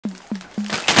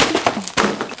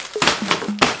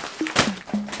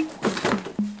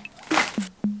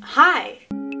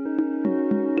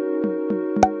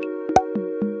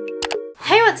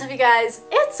guys,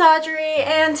 it's Audrey,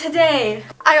 and today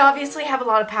I obviously have a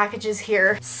lot of packages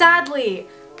here. Sadly,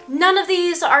 none of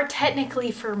these are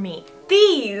technically for me.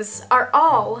 These are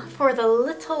all for the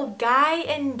little guy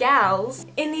and gals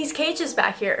in these cages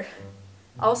back here.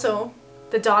 Also,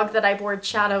 the dog that I board,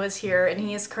 Shadow, is here, and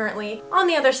he is currently on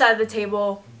the other side of the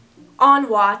table on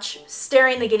watch,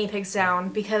 staring the guinea pigs down,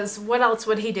 because what else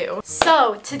would he do?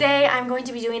 So today I'm going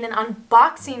to be doing an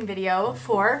unboxing video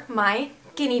for my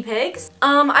guinea pigs.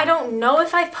 I don't know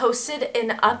if I've posted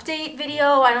an update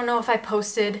video. I don't know if I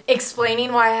posted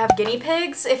explaining why I have guinea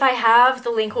pigs. If I have,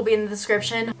 the link will be in the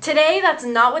description. Today, that's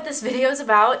not what this video is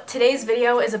about. Today's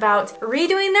video is about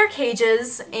redoing their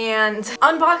cages and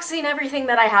unboxing everything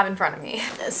that I have in front of me.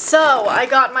 So I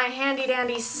got my handy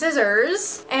dandy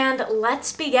scissors and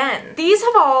let's begin. These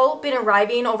have all been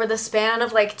arriving over the span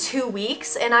of like 2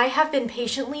 weeks, and I have been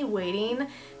patiently waiting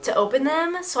to open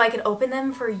them so I could open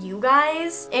them for you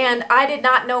guys, and I did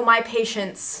not know my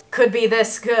patience could be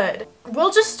this good.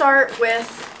 We'll just start with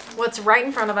what's right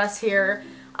in front of us here.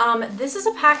 This is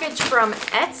a package from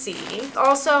Etsy.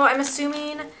 Also, I'm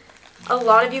assuming a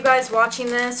lot of you guys watching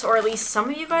this, or at least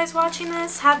some of you guys watching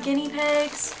this, have guinea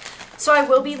pigs. So I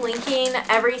will be linking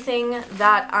everything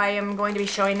that I am going to be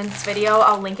showing in this video.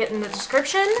 I'll link it in the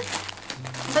description.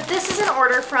 But this is an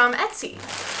order from Etsy.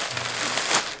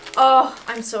 Oh,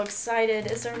 I'm so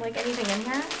excited. Is there like anything in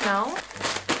here? No?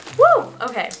 Woo!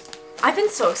 Okay. I've been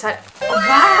so excited. Oh,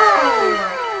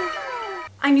 wow!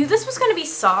 I knew this was gonna be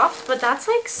soft, but that's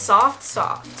like soft.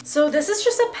 So this is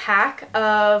just a pack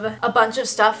of a bunch of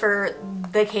stuff for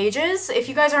the cages. If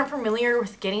you guys aren't familiar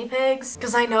with guinea pigs,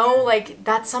 because I know like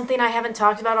that's something I haven't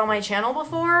talked about on my channel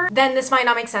before, then this might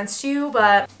not make sense to you,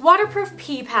 but waterproof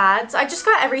pee pads. I just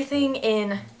got everything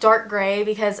in dark gray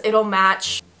because it'll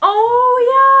match.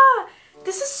 Oh yeah!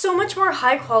 This is so much more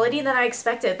high quality than I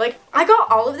expected. Like, I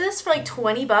got all of this for like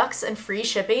 20 bucks and free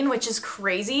shipping, which is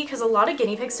crazy because a lot of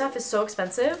guinea pig stuff is so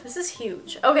expensive. This is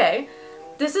huge. Okay.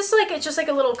 This is like, it's just like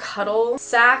a little cuddle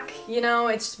sack, you know?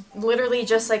 It's literally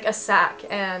just like a sack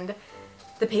and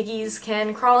the piggies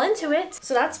can crawl into it.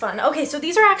 So that's fun. Okay, so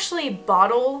these are actually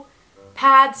bottle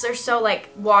pads. They're still like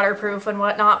waterproof and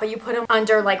whatnot, but you put them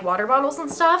under like water bottles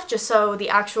and stuff just so the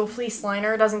actual fleece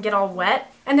liner doesn't get all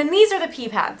wet. And then these are the pee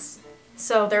pads.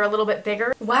 So they're a little bit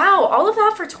bigger. Wow, all of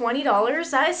that for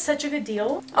 $20? That is such a good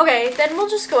deal. Okay, then we'll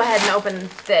just go ahead and open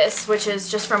this, which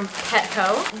is just from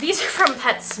Petco. These are from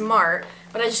PetSmart,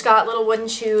 but I just got little wooden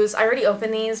shoes. I already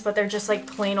opened these, but they're just like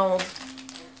plain old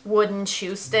wooden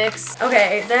shoe sticks.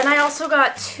 Okay, then I also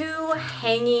got 2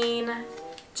 hanging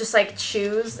just like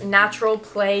shoes. Natural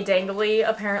Play Dangly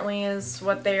apparently is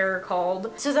what they're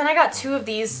called. So then I got 2 of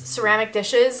these ceramic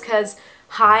dishes because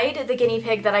Hyde, the guinea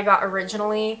pig that I got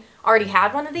originally, already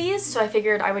had one of these, so I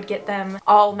figured I would get them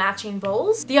all matching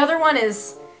bowls. The other one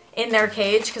is in their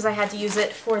cage because I had to use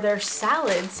it for their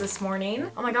salads this morning.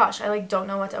 Oh my gosh, I like don't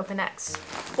know what to open next.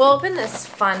 We'll open this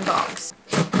fun box.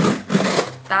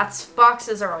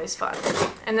 Boxes are always fun.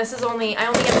 And this is I only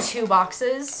have 2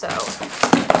 boxes, so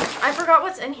I forgot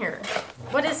what's in here.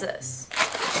 What is this?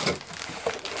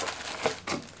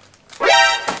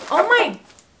 Oh my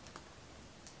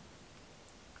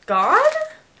God?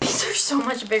 These are so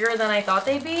much bigger than I thought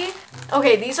they'd be.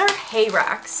 Okay, these are hay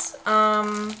racks.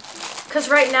 Because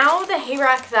right now the hay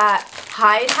rack that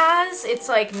Hyde has, it's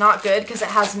like not good because it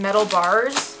has metal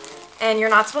bars. And you're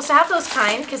not supposed to have those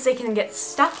kind because they can get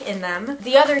stuck in them.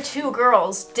 The other 2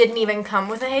 girls didn't even come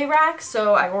with a hay rack,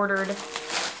 so I ordered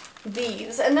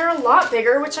these. And they're a lot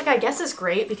bigger, which like I guess is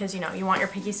great because, you know, you want your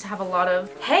piggies to have a lot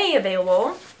of hay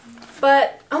available.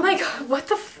 But, oh my God,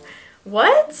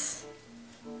 what?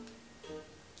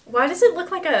 Why does it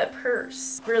look like a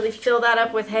purse? Really fill that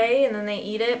up with hay and then they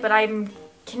eat it, but I'm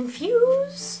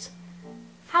confused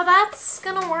how that's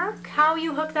gonna work, how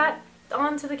you hook that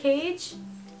onto the cage.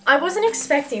 I wasn't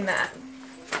expecting that,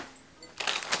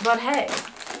 but hey.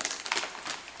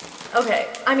 Okay,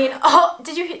 I mean, oh,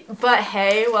 did you but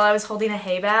hey while I was holding a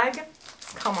hay bag?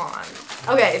 Come on.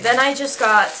 Okay, then I just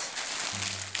got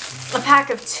a pack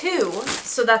of 2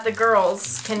 so that the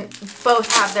girls can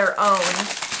both have their own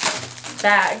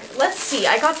bag. Let's see,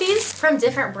 I got these from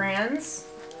different brands.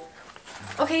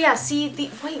 Okay, yeah, see,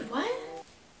 wait, what?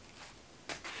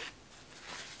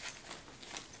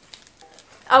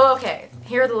 Oh, okay,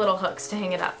 here are the little hooks to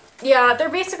hang it up. Yeah, they're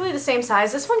basically the same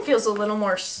size. This one feels a little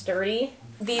more sturdy.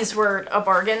 These were a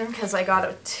bargain because I got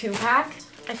a 2-pack.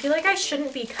 I feel like I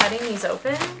shouldn't be cutting these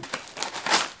open.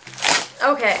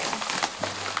 Okay,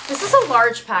 this is a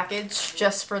large package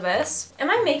just for this.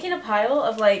 Am I making a pile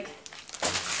of like,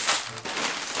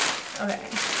 okay.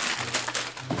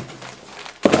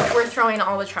 we're throwing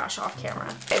all the trash off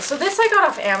camera. Okay, so this I got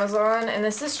off Amazon, and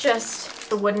this is just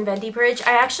the wooden venti bridge.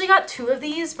 I actually got 2 of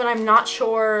these, but I'm not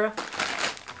sure.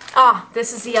 Ah,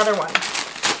 this is the other one.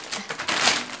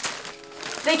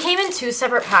 They came in 2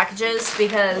 separate packages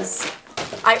because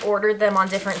I ordered them on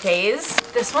different days.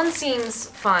 This one seems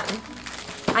fun.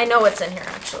 I know what's in here,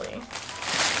 actually.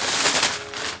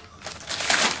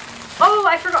 Oh,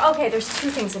 I forgot. Okay, there's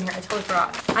 2 things in here. I totally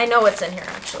forgot. I know what's in here,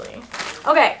 actually.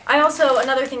 Okay, I also,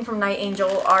 another thing from Night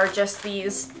Angel are just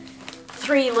these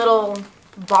 3 little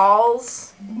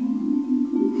balls.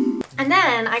 And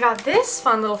then I got this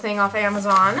fun little thing off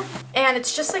Amazon, and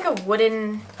it's just like a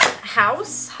wooden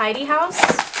house, Heidi house.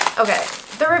 Okay,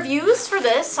 the reviews for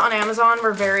this on Amazon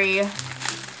were very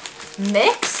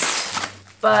mixed,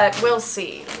 but we'll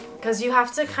see. Because you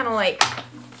have to kind of like,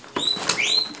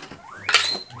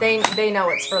 they know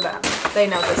it's for them. They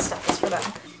know this stuff is for them.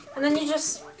 And then you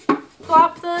just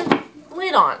plop the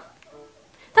lid on.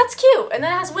 That's cute, and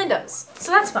then it has windows,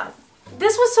 so that's fun.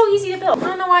 This was so easy to build. I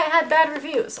don't know why it had bad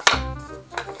reviews.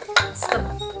 It's the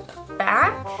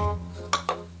back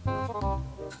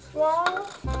wall,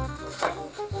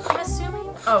 I'm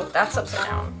assuming. Oh, that's upside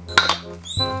down.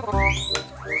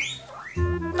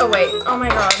 Oh wait, oh my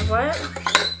god, what?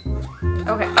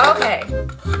 Okay, okay.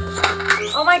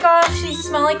 Oh my gosh, these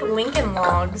smell like Lincoln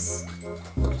logs.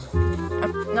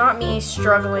 Not me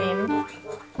struggling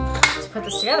to put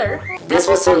this together. This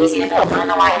was so easy to build. I don't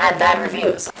know why it had bad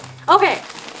reviews. Okay,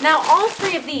 now all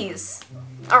 3 of these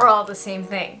are all the same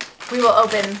thing. We will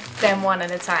open them one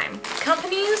at a time.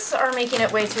 Companies are making it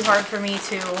way too hard for me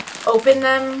to open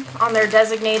them on their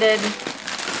designated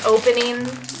opening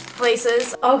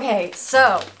places. Okay,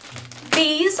 so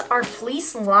these are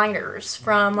fleece liners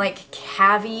from like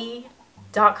Cavi.com,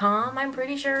 I'm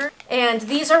pretty sure. And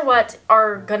these are what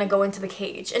are gonna go into the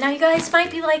cage. And now you guys might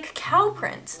be like, cow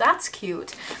print, that's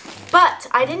cute. But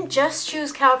I didn't just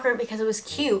choose cow print because it was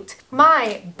cute.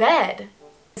 My bed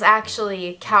is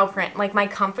actually cow print, like my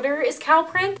comforter is cow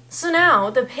print. So now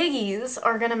the piggies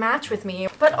are gonna match with me.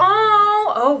 But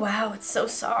oh wow, it's so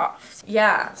soft.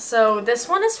 Yeah, so this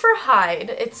one is for Hyde.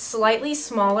 It's slightly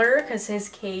smaller because his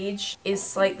cage is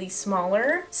slightly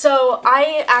smaller. So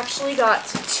I actually got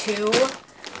 2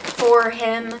 for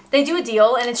him. They do a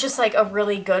deal, and it's just like a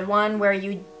really good one where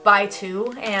you buy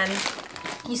 2 and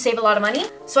you save a lot of money.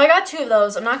 So I got 2 of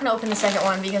those. I'm not gonna open the second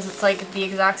one because it's like the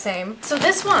exact same. So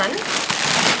this one's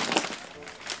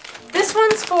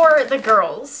for the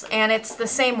girls, and it's the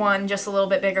same one, just a little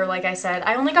bit bigger, like I said.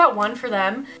 I only got 1 for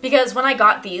them because when I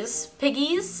got these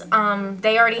piggies,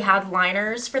 they already had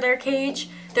liners for their cage.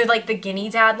 They're like the guinea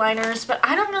dad liners, but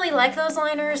I don't really like those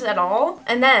liners at all.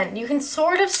 And then you can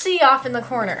sort of see off in the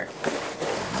corner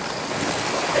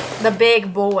the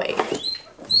big boy.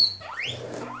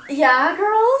 Yeah,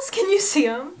 girls? Can you see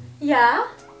him? Yeah?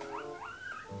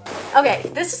 Okay,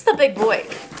 this is the big boy.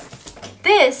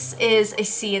 This is a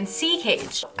CNC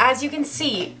cage. As you can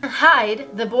see, Hyde,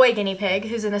 the boy guinea pig,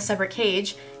 who's in a separate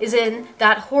cage, is in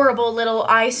that horrible little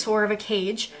eyesore of a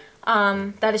cage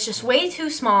that is just way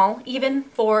too small, even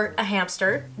for a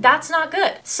hamster. That's not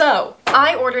good. So,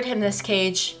 I ordered him this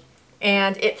cage,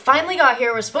 and it finally got here.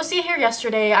 It was supposed to get here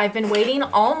yesterday. I've been waiting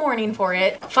all morning for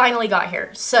it. Finally got here.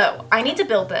 So, I need to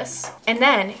build this, and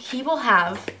then he will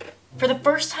have, for the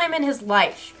first time in his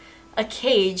life, a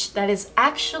cage that is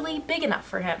actually big enough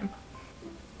for him.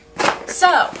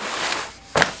 So,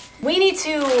 we need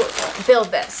to build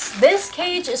this. This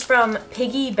cage is from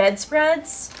Piggy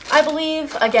Bedspreads, I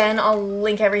believe. Again, I'll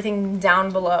link everything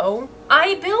down below.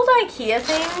 I build IKEA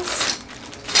things.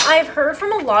 I've heard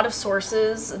from a lot of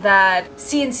sources that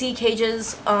CNC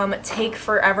cages take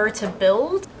forever to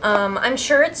build. I'm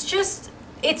sure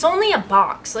it's only a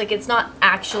box. Like, it's not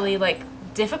actually like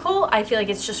difficult. I feel like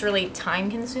it's just really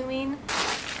time consuming.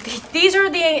 These are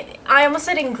the, I almost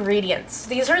said ingredients.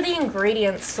 These are the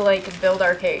ingredients to like build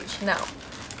our cage. No.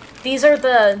 These are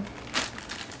the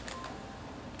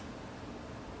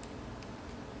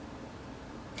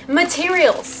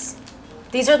materials.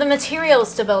 These are the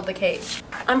materials to build the cage.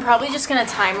 I'm probably just gonna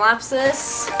time lapse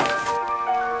this.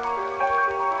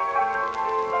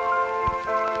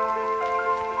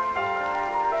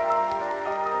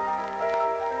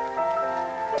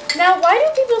 Now, why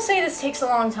do people say this takes a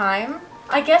long time?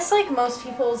 I guess like most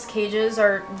people's cages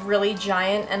are really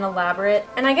giant and elaborate,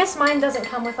 and I guess mine doesn't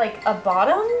come with like a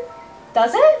bottom,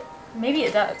 does it? Maybe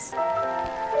it does.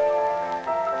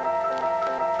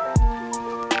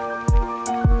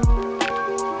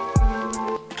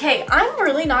 Okay, I'm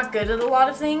really not good at a lot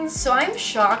of things, so I'm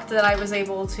shocked that I was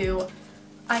able to,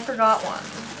 I forgot one.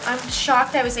 I'm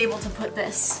shocked I was able to put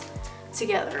this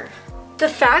together. The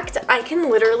fact I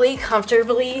can literally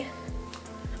comfortably...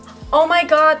 Oh my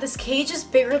god, this cage is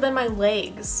bigger than my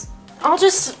legs. I'll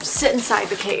just sit inside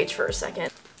the cage for a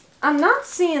second. I'm not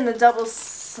seeing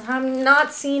the I'm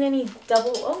not seeing any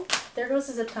double... Oh, there goes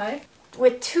the zip tie.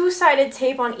 With two-sided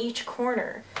tape on each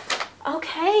corner.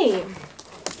 Okay.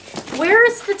 Where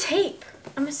is the tape?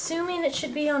 I'm assuming it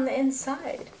should be on the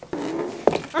inside.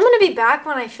 I'm gonna be back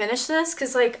when I finish this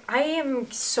because, like, I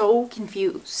am so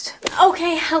confused.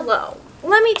 Okay, hello.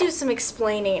 Let me do some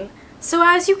explaining. So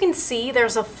as you can see,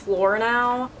 there's a floor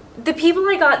now. The people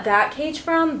I got that cage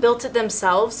from built it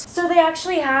themselves. So they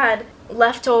actually had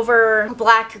leftover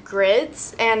black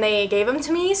grids and they gave them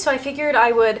to me, so I figured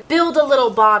I would build a little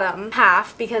bottom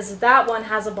half because that one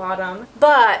has a bottom.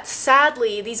 But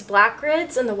sadly, these black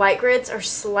grids and the white grids are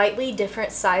slightly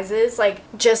different sizes, like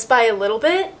just by a little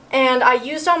bit, and I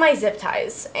used all my zip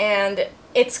ties and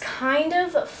it's kind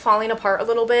of falling apart a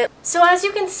little bit. So as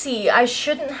you can see, I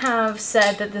shouldn't have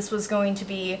said that this was going to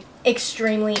be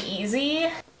extremely easy.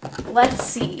 Let's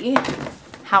see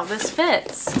how this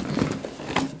fits.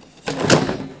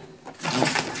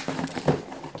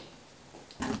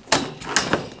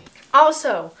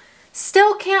 Also,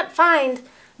 still can't find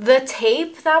the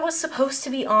tape that was supposed to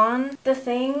be on the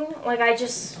thing. Like, I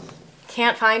just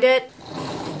can't find it.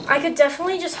 I could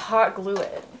definitely just hot glue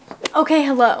it. Okay,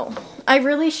 hello. I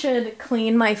really should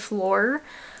clean my floor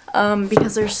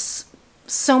because there's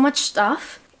so much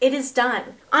stuff. It is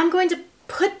done. I'm going to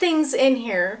put things in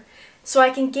here so I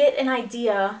can get an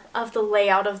idea of the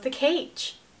layout of the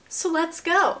cage. So let's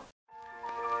go.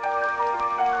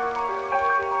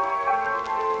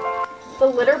 The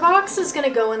litter box is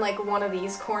gonna go in like one of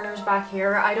these corners back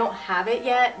here. I don't have it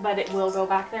yet, but it will go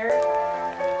back there.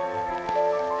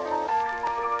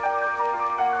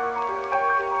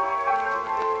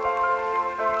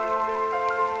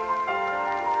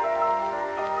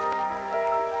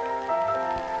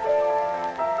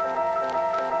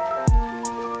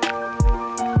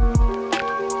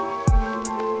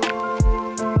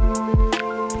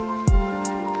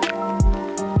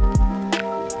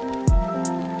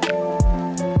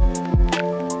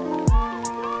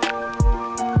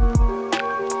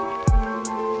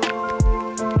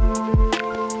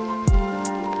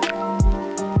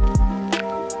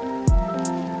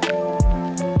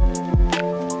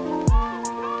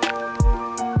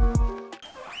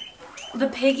 The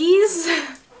piggies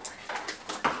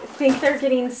think they're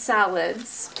getting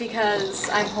salads because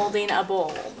I'm holding a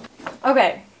bowl.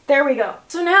 Okay, there we go.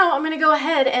 So now I'm gonna go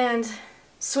ahead and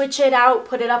switch it out,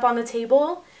 put it up on the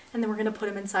table, and then we're gonna put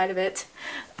them inside of it.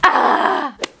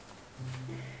 Ah!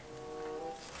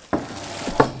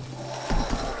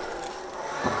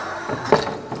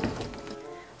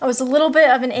 I was a little bit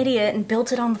of an idiot and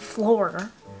built it on the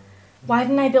floor. Why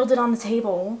didn't I build it on the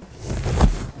table?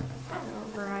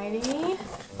 Alrighty.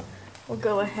 We'll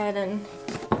go ahead and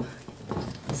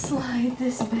slide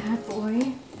this bad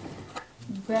boy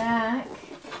back.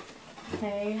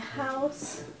 Okay,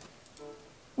 house.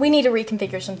 We need to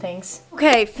reconfigure some things.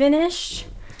 Okay, finished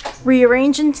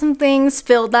rearranging some things,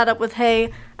 filled that up with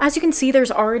hay. As you can see,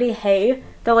 there's already hay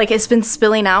that like it's been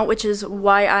spilling out, which is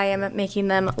why I am making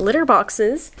them litter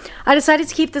boxes. I decided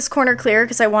to keep this corner clear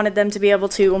because I wanted them to be able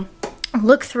to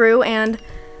look through and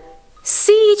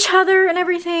see each other and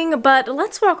everything, but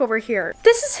let's walk over here.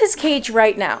 This is his cage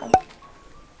right now.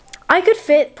 I could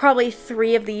fit probably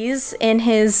 3 of these in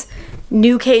his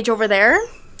new cage over there.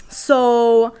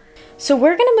 So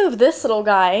we're gonna move this little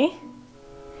guy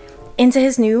into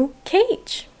his new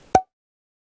cage.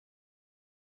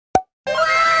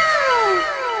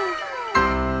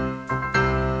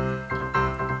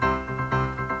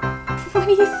 What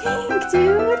do you think,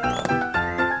 dude?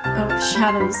 Oh,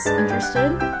 Shadow's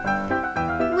interested.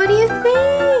 What do you think?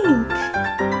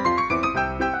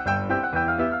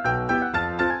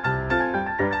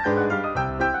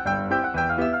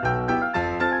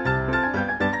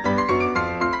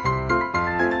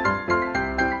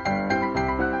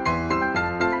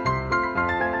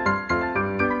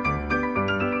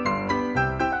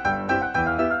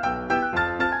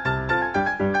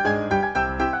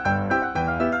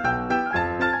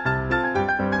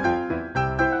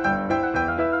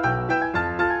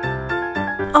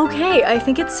 Okay, I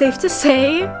think it's safe to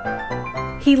say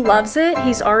he loves it.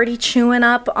 He's already chewing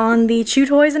up on the chew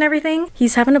toys and everything.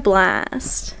 He's having a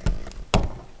blast.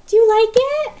 Do you like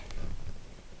it?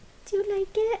 Do you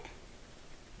like it?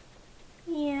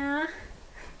 Yeah.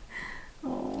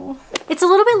 Oh. It's a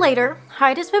little bit later.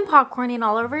 Hyde has been popcorning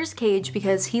all over his cage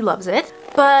because he loves it.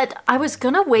 But I was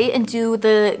gonna wait and do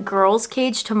the girls'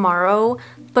 cage tomorrow,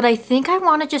 but I think I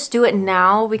want to just do it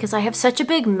now because I have such a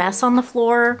big mess on the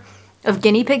floor. of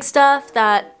guinea pig stuff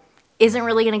that isn't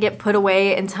really gonna get put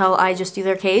away until I just do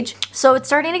their cage. So it's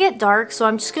starting to get dark, so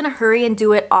I'm just gonna hurry and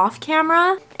do it off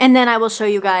camera, and then I will show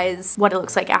you guys what it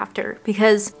looks like after,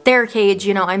 because their cage,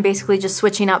 you know, I'm basically just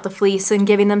switching out the fleece and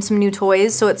giving them some new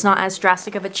toys, so it's not as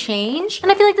drastic of a change.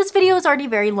 And I feel like this video is already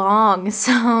very long,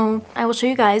 so I will show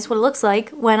you guys what it looks like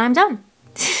when I'm done.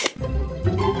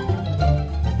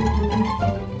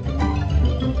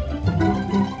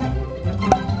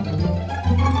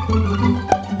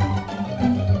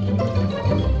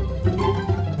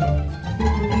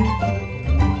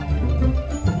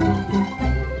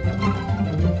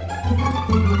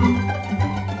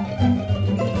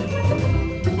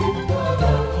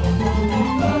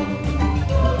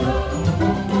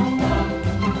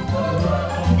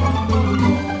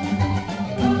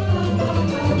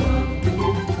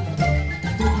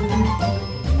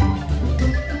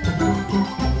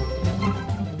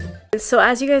 So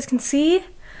as you guys can see,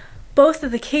 both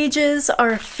of the cages are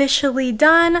officially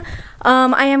done.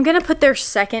 I am gonna put their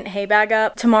second hay bag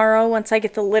up tomorrow once I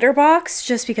get the litter box,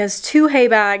 just because 2 hay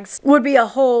bags would be a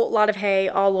whole lot of hay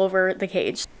all over the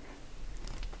cage.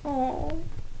 Aww.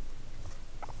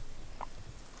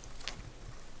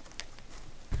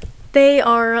 They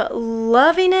are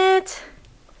loving it.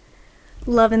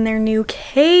 Loving their new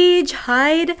cage.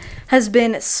 Hyde has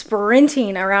been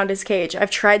sprinting around his cage.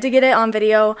 I've tried to get it on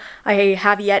video. I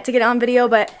have yet to get it on video,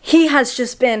 but he has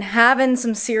just been having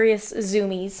some serious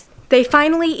zoomies. They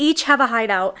finally each have a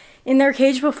hideout. In their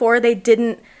cage before, they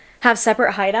didn't have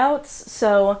separate hideouts,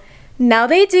 so now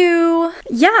they do.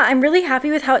 Yeah, I'm really happy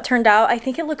with how it turned out. I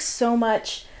think it looks so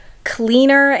much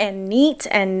cleaner and neat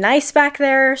and nice back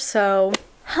there, so...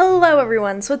 Hello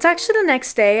everyone, so it's actually the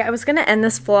next day. I was gonna end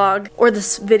this vlog, or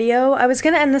this video. I was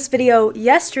gonna end this video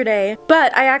yesterday,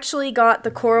 but I actually got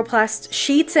the Coroplast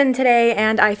sheets in today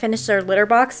and I finished their litter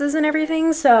boxes and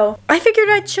everything, so I figured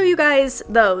I'd show you guys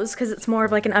those because it's more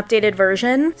of like an updated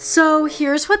version. So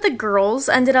here's what the girls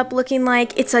ended up looking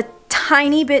like. It's a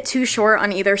tiny bit too short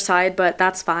on either side, but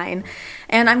that's fine.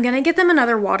 And I'm gonna get them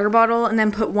another water bottle and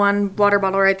then put 1 water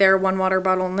bottle right there, 1 water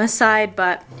bottle on this side,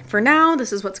 but for now,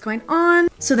 this is what's going on.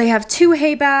 So they have 2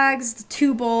 hay bags,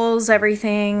 2 bowls,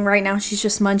 everything. Right now she's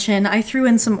just munching. I threw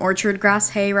in some orchard grass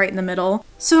hay right in the middle.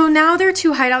 So now their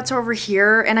 2 hideouts are over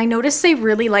here, and I noticed they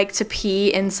really like to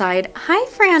pee inside. Hi,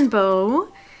 Franbo.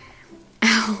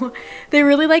 Ow. They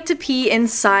really like to pee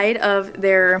inside of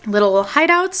their little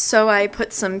hideouts, so I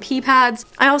put some pee pads.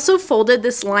 I also folded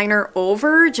this liner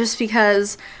over just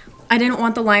because I didn't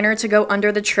want the liner to go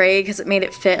under the tray because it made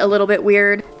it fit a little bit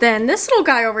weird. Then this little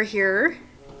guy over here,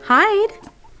 Hyde.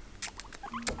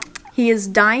 He is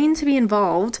dying to be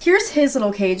involved. Here's his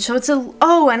little cage. So it's a,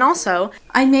 oh, and also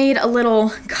I made a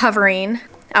little covering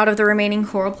out of the remaining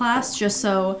Coroplast just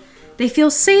so they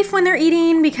feel safe when they're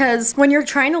eating, because when you're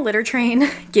trying to litter train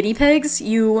guinea pigs,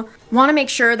 you want to make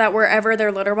sure that wherever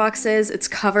their litter box is, it's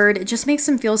covered. It just makes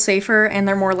them feel safer and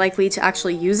they're more likely to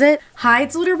actually use it.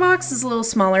 Hyde's litter box is a little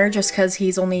smaller just because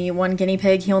he's only 1 guinea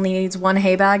pig. He only needs 1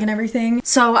 hay bag and everything.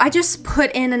 So I just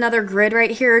put in another grid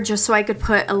right here just so I could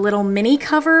put a little mini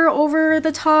cover over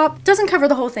the top. Doesn't cover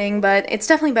the whole thing, but it's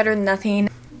definitely better than nothing.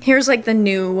 Here's like the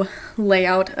new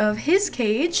layout of his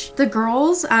cage. The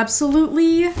girls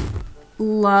absolutely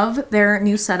love their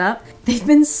new setup. They've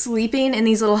been sleeping in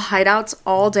these little hideouts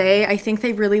all day. I think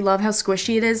they really love how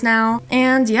squishy it is now.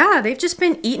 And yeah, they've just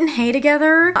been eating hay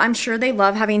together. I'm sure they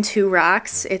love having 2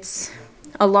 racks. It's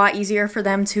a lot easier for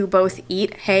them to both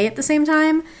eat hay at the same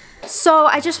time. So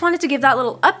I just wanted to give that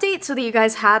little update so that you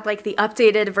guys had like the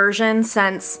updated version,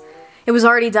 since it was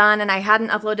already done and I hadn't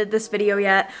uploaded this video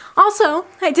yet. Also,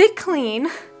 I did clean.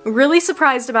 Really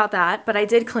surprised about that, but I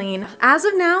did clean. As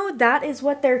of now, that is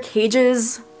what their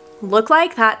cages look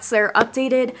like. That's their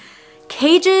updated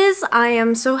cages. I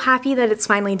am so happy that it's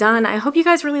finally done. I hope you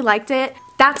guys really liked it.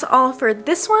 That's all for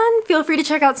this one. Feel free to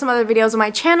check out some other videos on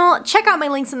my channel. Check out my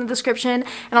links in the description,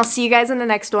 and I'll see you guys in the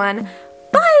next one.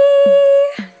 Bye!